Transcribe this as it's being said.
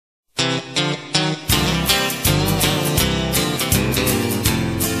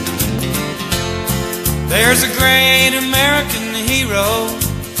There's a great American hero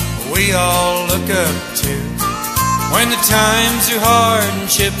we all look up to. When the times are hard and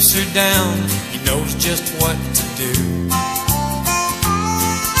chips are down, he knows just what to do.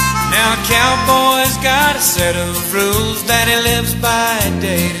 Now a cowboy's got a set of rules that he lives by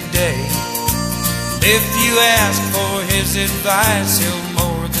day to day. If you ask for his advice, he'll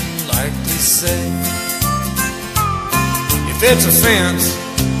more than likely say, if it's a fence,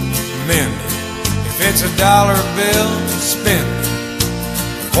 mend it. If it's a dollar bill, spend it.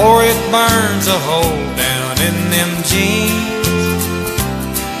 Before it burns a hole down in them jeans.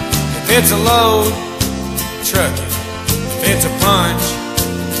 If it's a load, truck it. If it's a punch,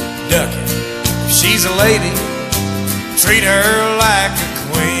 duck it. If she's a lady, treat her like a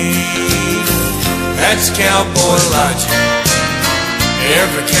queen. That's cowboy logic.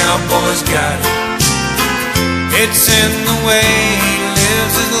 Every cowboy's got it. It's in the way he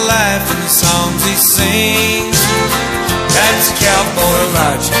lives his life and the songs he sings. That's cowboy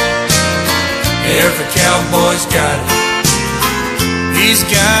logic. Every cowboy's got it. He's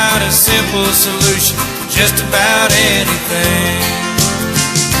got a simple solution for just about anything.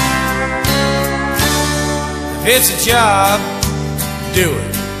 If it's a job, do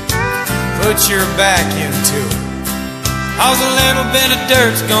it. Put your back into it. 'Cause a little bit of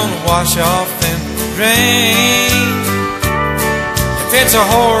dirt's gonna wash off in the rain. If it's a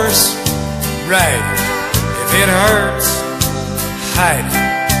horse, ride it. If it hurts, hide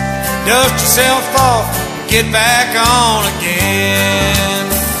it. Dust yourself off, get back on again.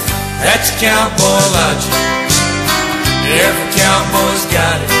 That's cowboy logic. Every cowboy's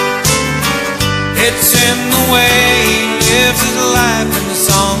got it. It's in the way he lives his life and the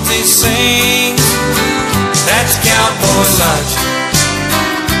songs he sings. That's cowboy logic.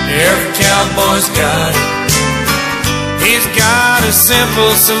 Every cowboy's got it. He's got a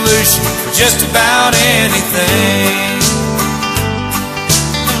simple solution for just about anything.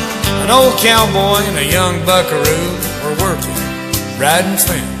 An old cowboy and a young buckaroo were working, riding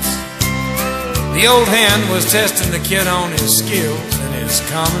fence. The old hand was testing the kid on his skills and his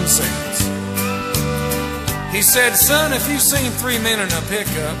common sense. He said, "Son, if you seen three men in a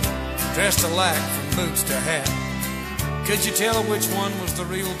pickup, dressed alike from boots to hat, could you tell which one was the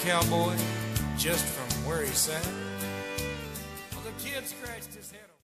real cowboy just from where he sat?" Well, the kid scratched his head.